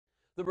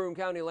The Broome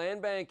County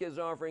Land Bank is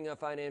offering a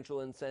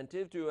financial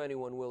incentive to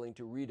anyone willing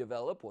to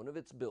redevelop one of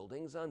its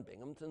buildings on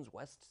Binghamton's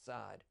west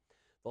side.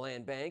 The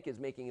Land Bank is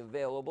making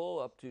available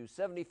up to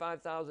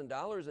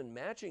 $75,000 in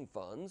matching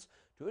funds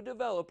to a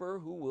developer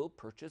who will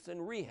purchase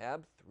and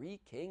rehab 3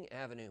 King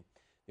Avenue.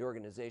 The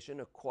organization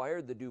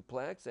acquired the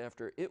duplex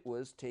after it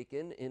was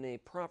taken in a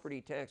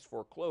property tax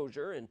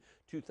foreclosure in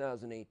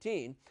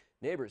 2018.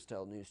 Neighbors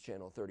tell News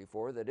Channel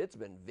 34 that it's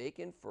been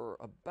vacant for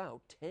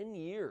about 10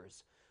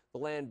 years. The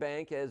Land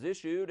Bank has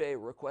issued a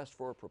request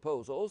for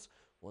proposals.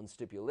 One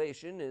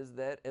stipulation is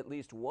that at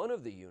least one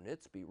of the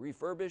units be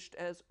refurbished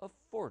as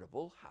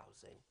affordable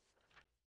housing.